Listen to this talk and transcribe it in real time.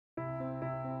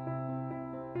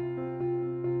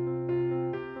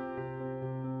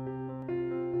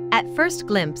At first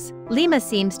glimpse, Lima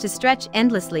seems to stretch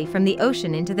endlessly from the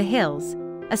ocean into the hills,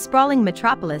 a sprawling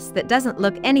metropolis that doesn't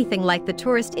look anything like the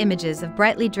tourist images of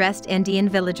brightly dressed Andean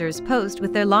villagers posed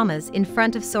with their llamas in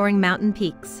front of soaring mountain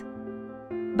peaks.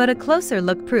 But a closer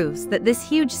look proves that this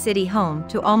huge city, home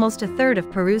to almost a third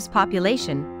of Peru's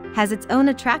population, has its own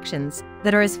attractions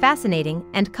that are as fascinating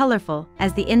and colorful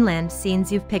as the inland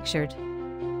scenes you've pictured.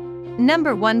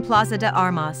 Number 1. Plaza de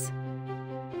Armas.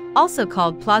 Also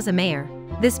called Plaza Mayor,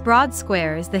 this broad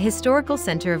square is the historical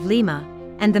center of Lima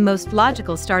and the most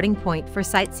logical starting point for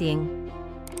sightseeing.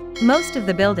 Most of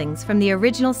the buildings from the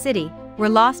original city were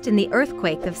lost in the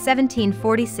earthquake of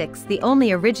 1746. The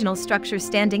only original structure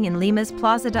standing in Lima's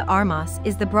Plaza de Armas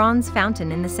is the bronze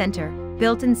fountain in the center,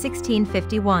 built in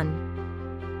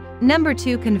 1651. Number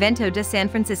 2. Convento de San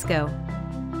Francisco.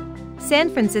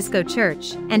 San Francisco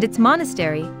Church and its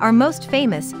monastery are most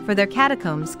famous for their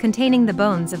catacombs containing the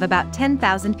bones of about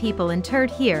 10,000 people interred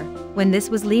here when this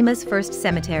was Lima's first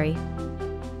cemetery.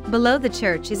 Below the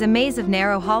church is a maze of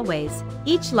narrow hallways,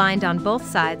 each lined on both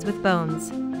sides with bones.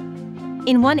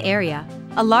 In one area,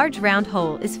 a large round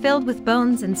hole is filled with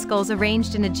bones and skulls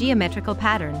arranged in a geometrical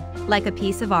pattern, like a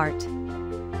piece of art.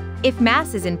 If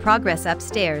Mass is in progress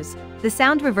upstairs, the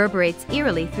sound reverberates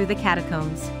eerily through the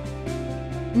catacombs.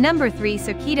 Number 3.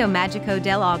 Circuito Mágico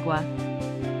del Agua.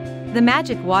 The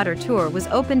Magic Water Tour was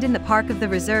opened in the Park of the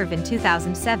Reserve in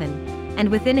 2007, and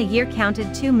within a year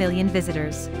counted 2 million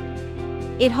visitors.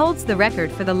 It holds the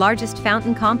record for the largest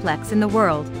fountain complex in the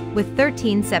world, with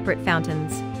 13 separate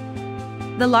fountains.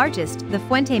 The largest, the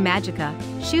Fuente Mágica,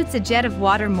 shoots a jet of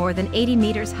water more than 80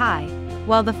 meters high,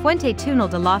 while the Fuente Túnel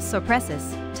de las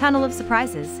Sorpresas, Tunnel of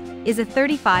Surprises, is a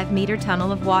 35-meter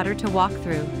tunnel of water to walk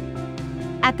through.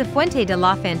 At the Fuente de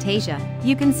la Fantasia,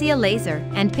 you can see a laser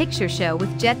and picture show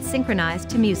with jets synchronized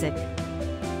to music.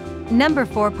 Number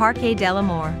 4. Parque del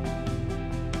Amor.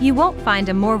 You won't find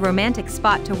a more romantic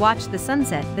spot to watch the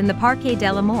sunset than the Parque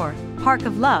del Amor, Park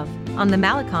of Love, on the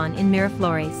Malecon in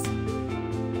Miraflores.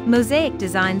 Mosaic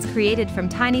designs created from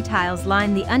tiny tiles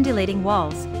line the undulating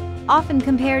walls, often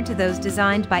compared to those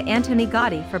designed by Antoni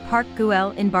Gaudí for Park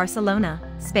Güell in Barcelona,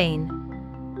 Spain.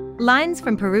 Lines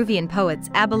from Peruvian poets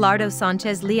Abelardo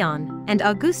Sánchez León and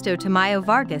Augusto Tamayo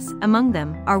Vargas, among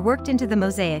them, are worked into the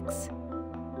mosaics.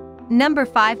 Number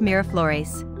 5.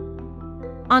 Miraflores.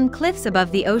 On cliffs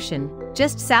above the ocean,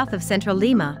 just south of central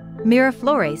Lima,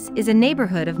 Miraflores is a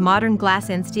neighborhood of modern glass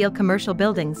and steel commercial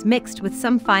buildings mixed with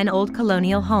some fine old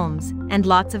colonial homes and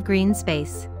lots of green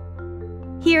space.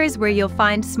 Here is where you'll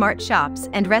find smart shops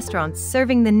and restaurants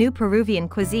serving the new Peruvian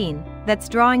cuisine that's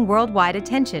drawing worldwide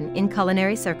attention in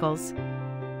culinary circles.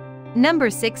 Number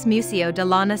 6. Museo de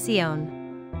la Nación.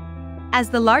 As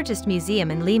the largest museum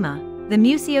in Lima, the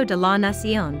Museo de la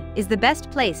Nación is the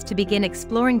best place to begin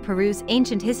exploring Peru's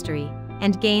ancient history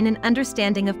and gain an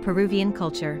understanding of Peruvian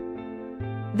culture.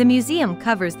 The museum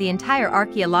covers the entire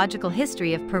archaeological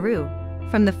history of Peru,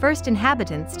 from the first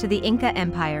inhabitants to the Inca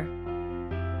Empire.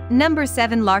 Number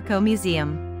 7. Larco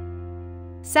Museum.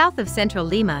 South of central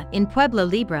Lima, in Pueblo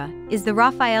Libre, is the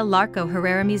Rafael Larco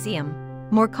Herrera Museum,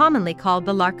 more commonly called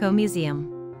the Larco Museum.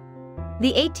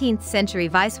 The 18th century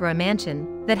viceroy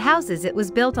mansion that houses it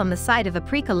was built on the site of a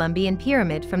pre-Columbian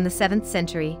pyramid from the 7th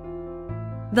century.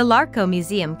 The Larco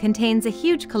Museum contains a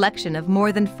huge collection of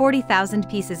more than 40,000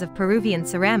 pieces of Peruvian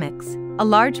ceramics, a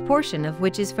large portion of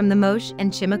which is from the Moche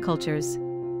and Chima cultures.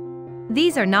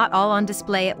 These are not all on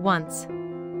display at once.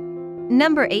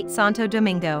 Number 8. Santo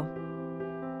Domingo.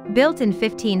 Built in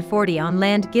 1540 on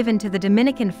land given to the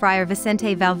Dominican friar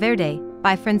Vicente Valverde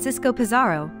by Francisco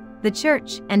Pizarro, the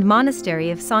church and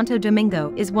monastery of Santo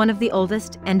Domingo is one of the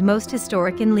oldest and most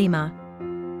historic in Lima.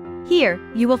 Here,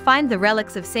 you will find the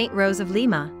relics of Saint Rose of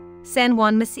Lima, San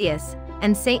Juan Macias,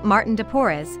 and Saint Martin de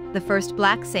Porres, the first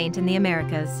black saint in the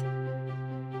Americas.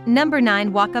 Number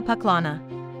 9. Huaca Pucllana.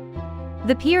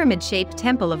 The pyramid-shaped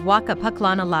temple of Huaca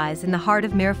Pucllana lies in the heart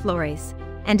of Miraflores,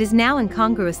 and is now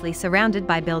incongruously surrounded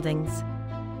by buildings.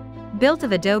 Built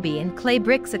of adobe and clay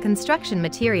bricks, a construction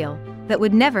material that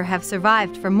would never have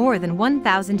survived for more than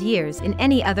 1,000 years in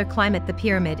any other climate, the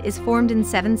pyramid is formed in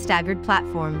 7 staggered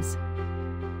platforms.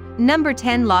 Number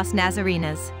 10. Las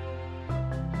Nazarenas.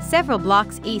 Several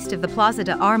blocks east of the Plaza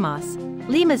de Armas,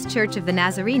 Lima's Church of the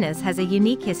Nazarenas has a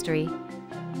unique history.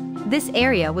 This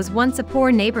area was once a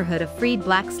poor neighborhood of freed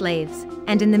black slaves,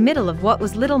 and in the middle of what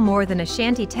was little more than a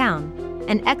shanty town,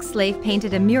 an ex-slave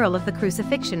painted a mural of the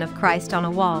crucifixion of Christ on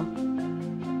a wall.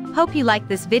 Hope you like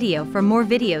this video. For more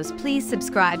videos, please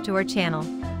subscribe to our channel.